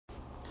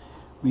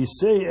We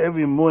say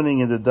every morning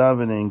in the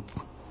davening,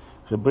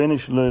 Rebbeinu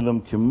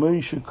Shalom,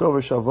 K'moishe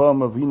kovesh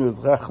Avraham Avinu et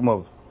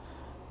Rachmav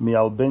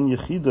mi'al ben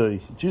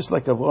Yechidoi, just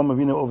like Avraham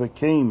Avinu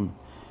overcame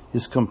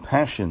his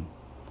compassion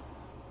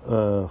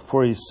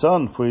for his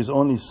son, for his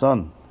only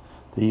son,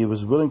 that he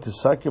was willing to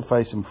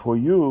sacrifice him for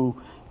you.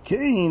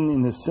 Kain,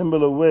 in a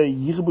similar way,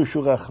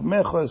 Yirbushu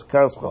Rachmecha es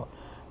Kascha,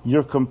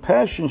 your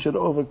compassion should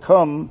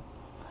overcome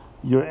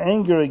your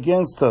anger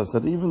against us,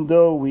 that even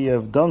though we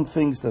have done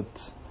things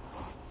that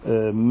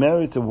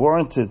merit or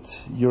warranted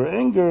your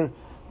anger,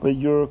 but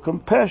your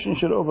compassion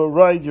should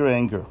override your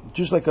anger.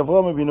 Just like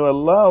Avraham Avinu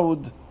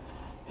allowed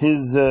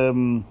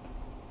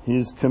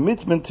his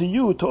commitment to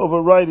you to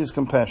override his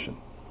compassion.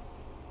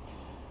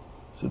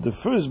 So the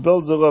first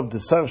Belzer of the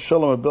Sar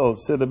Shalom Abel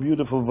said a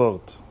beautiful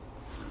word.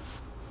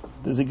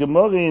 There's a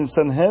Gemara in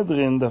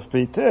Sanhedrin, Daf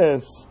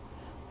Peites,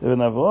 that when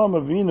Avraham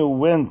Avinu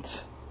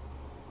went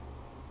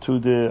to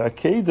the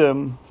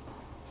Akedim,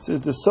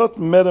 says the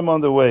Satan met him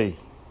on the way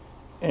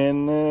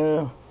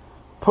and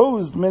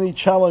posed many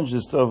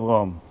challenges to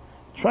Avram,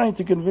 trying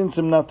to convince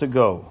him not to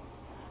go.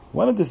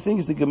 One of the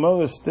things the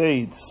Gemara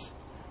states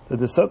that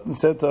the Satan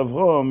said to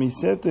Avram, he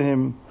said to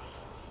him,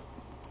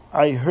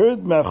 I heard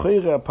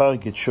ma'achore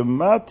apargit,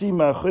 shomati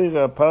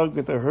ma'achore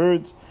apargit, I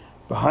heard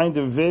behind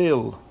the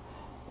veil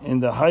in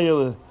the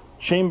higher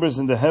chambers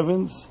in the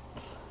heavens,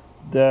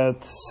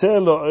 that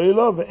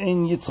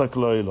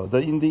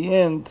that in the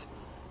end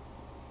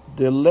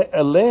a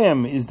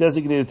lamb is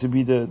designated to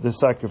be the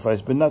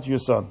sacrifice, but not your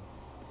son.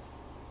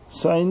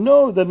 So I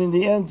know that in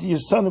the end your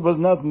son was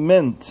not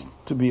meant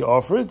to be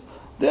offered,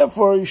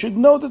 therefore you should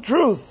know the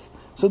truth,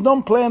 so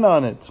don't plan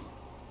on it.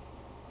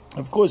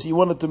 Of course he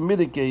wanted to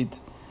mitigate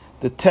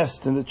the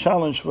test and the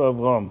challenge for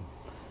Avram.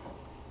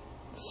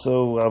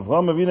 So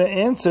Avram Avinu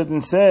answered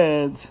and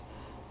said,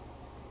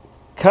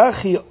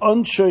 Kachi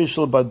anshoy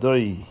shel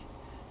badoi,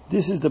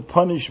 this is the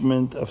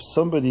punishment of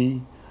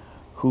somebody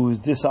who is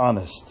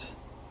dishonest.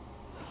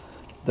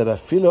 That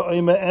afilo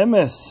oime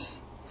emes,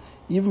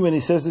 even when he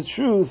says the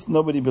truth,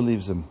 nobody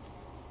believes him.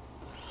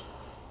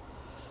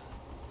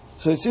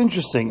 So it's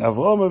interesting.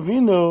 Avraham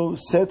Avinu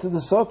said to the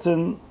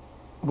Satan,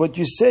 what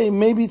you say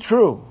may be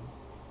true,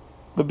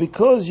 but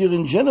because you're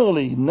in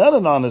generally not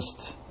an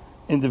honest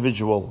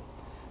individual,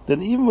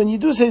 then even when you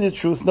do say the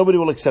truth, nobody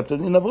will accept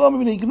it. And Avraham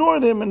Avinu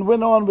ignored him and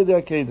went on with the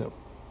Akedah.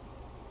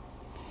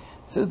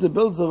 Says the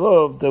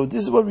Belzerov, that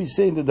this is what we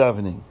say in the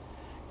davening.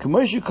 That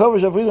when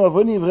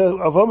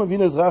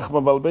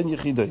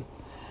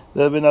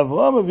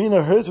Avraham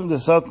Avinu heard from the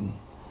Satan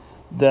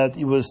that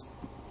it was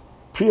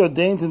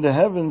preordained in the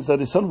heavens that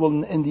his son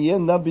will in the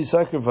end not be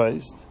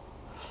sacrificed,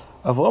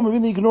 Avraham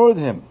Avinu ignored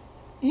him,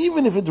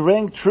 even if it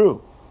rang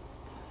true.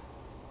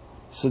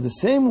 So the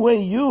same way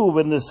you,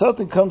 when the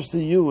Satan comes to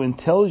you and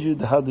tells you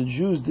how the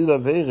Jews did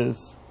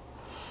Averis,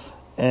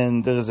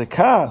 and there is a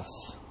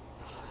chaos,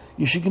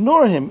 you should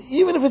ignore him,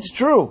 even if it's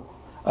true.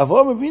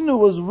 Avraham Avinu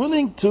was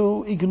willing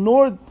to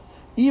ignore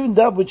even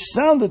that which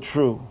sounded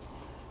true.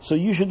 So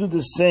you should do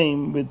the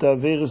same with the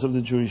Averis of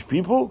the Jewish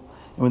people.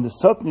 And when the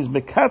Satan is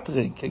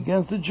mekatrik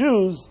against the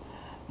Jews,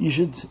 you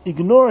should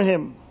ignore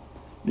him,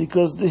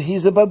 because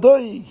he's a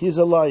badoi, he's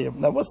a liar.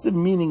 Now what's the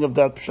meaning of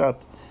that pshat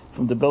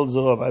from the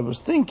Belzerov? I was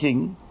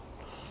thinking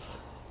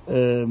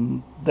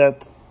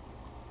that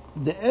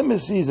the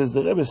emes, as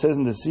the Rebbe says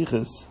in the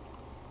Sichos,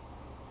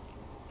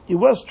 it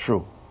was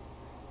true.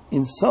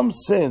 In some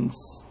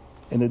sense,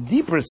 in a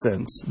deeper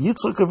sense,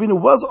 Yitzchak Avinu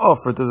was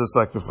offered as a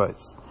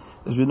sacrifice.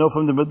 As we know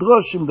from the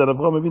Midrashim, that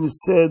Avraham Avinu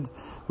said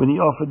when he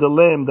offered the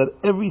lamb, that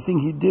everything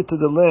he did to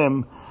the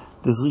lamb,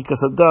 the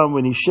Zrikas Adam,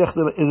 when he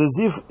shechted, is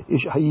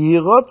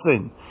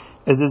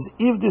as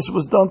if this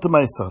was done to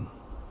my son.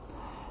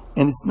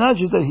 And it's not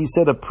just that he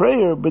said a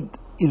prayer, but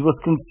it was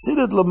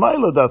considered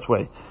Lamaila that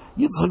way.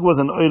 Yitzchak was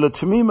an Oila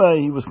Tamima,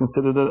 he was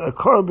considered a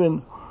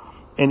carbon,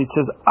 and it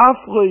says,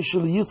 Afroi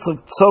shel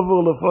Yitzchak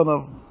tzavur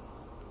lefanav,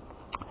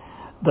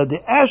 that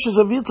the ashes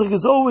of Yitzchak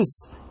is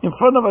always in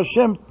front of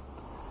Hashem,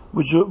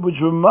 which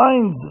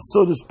reminds,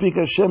 so to speak,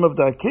 Hashem of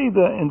the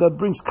Akedah, and that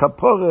brings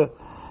kapara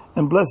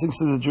and blessings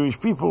to the Jewish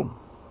people.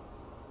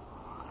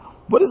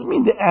 What does it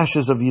mean, the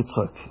ashes of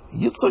Yitzchak?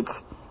 Yitzchak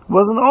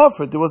wasn't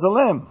offered, there was a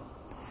lamb.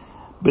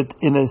 But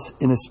in a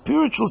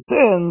spiritual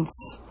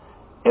sense,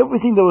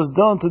 everything that was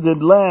done to the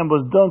lamb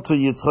was done to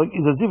Yitzchak,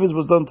 is as if it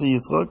was done to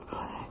Yitzchak.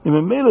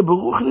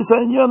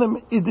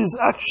 It is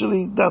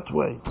actually that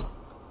way.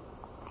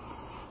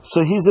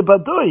 So he's a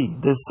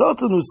badoi. The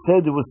Satan who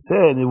said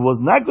it was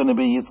not going to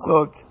be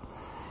Yitzchak,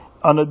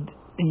 on a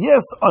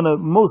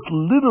most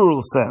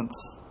literal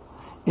sense.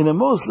 In a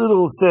most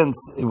literal sense,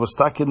 it was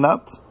taken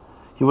not.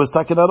 He was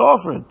taken not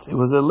offered. It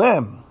was a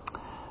lamb.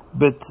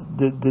 But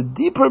the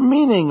deeper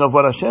meaning of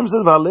what Hashem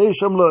said, V'alei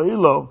Hashem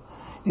lo'ilo,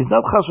 is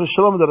not chas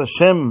v'shalom that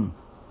Hashem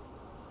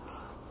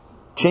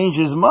changed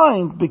his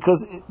mind,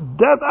 because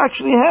that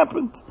actually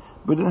happened.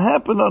 But it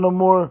happened on a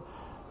more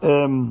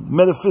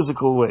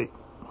metaphysical way.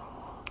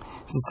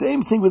 It's the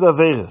same thing with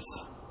Averis.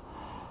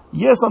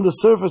 Yes, on the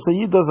surface, a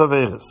Yid does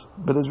Averis.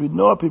 But as we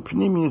know,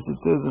 Epipnimius, it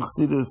says in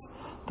Chassidus,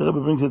 the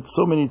Rebbe brings it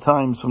so many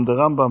times from the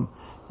Rambam,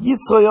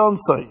 Yitzray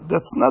Onsai.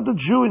 That's not the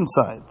Jew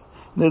inside.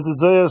 And as the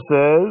Zohar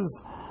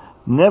says,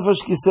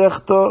 Nefesh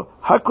Kisechto,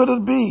 how could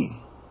it be?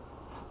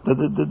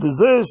 The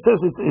Zohar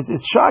says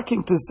it's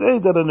shocking to say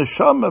that a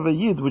neshama of a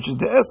Yid, which is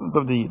the essence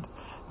of the Yid,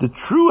 the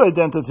true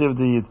identity of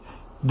the Yid,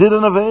 did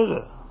an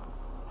Avera.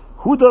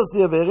 Who does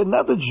the Avera?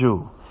 Not the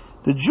Jew.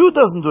 The Jew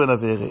doesn't do an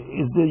Avera.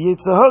 It's the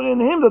Yetzer Hara in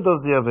him that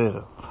does the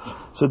Avera.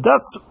 So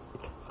that's,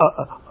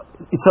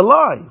 it's a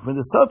lie. When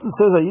the Satan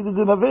says a Yid did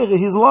an Avera,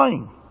 he's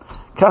lying.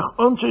 Kach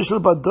Onshe Shel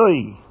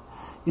Badoi.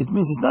 It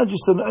means it's not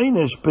just an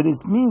Einesh, but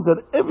it means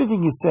that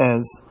everything he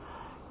says,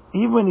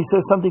 even when he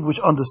says something which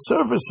on the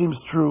surface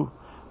seems true,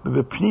 but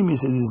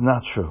b'pnimis it is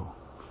not true.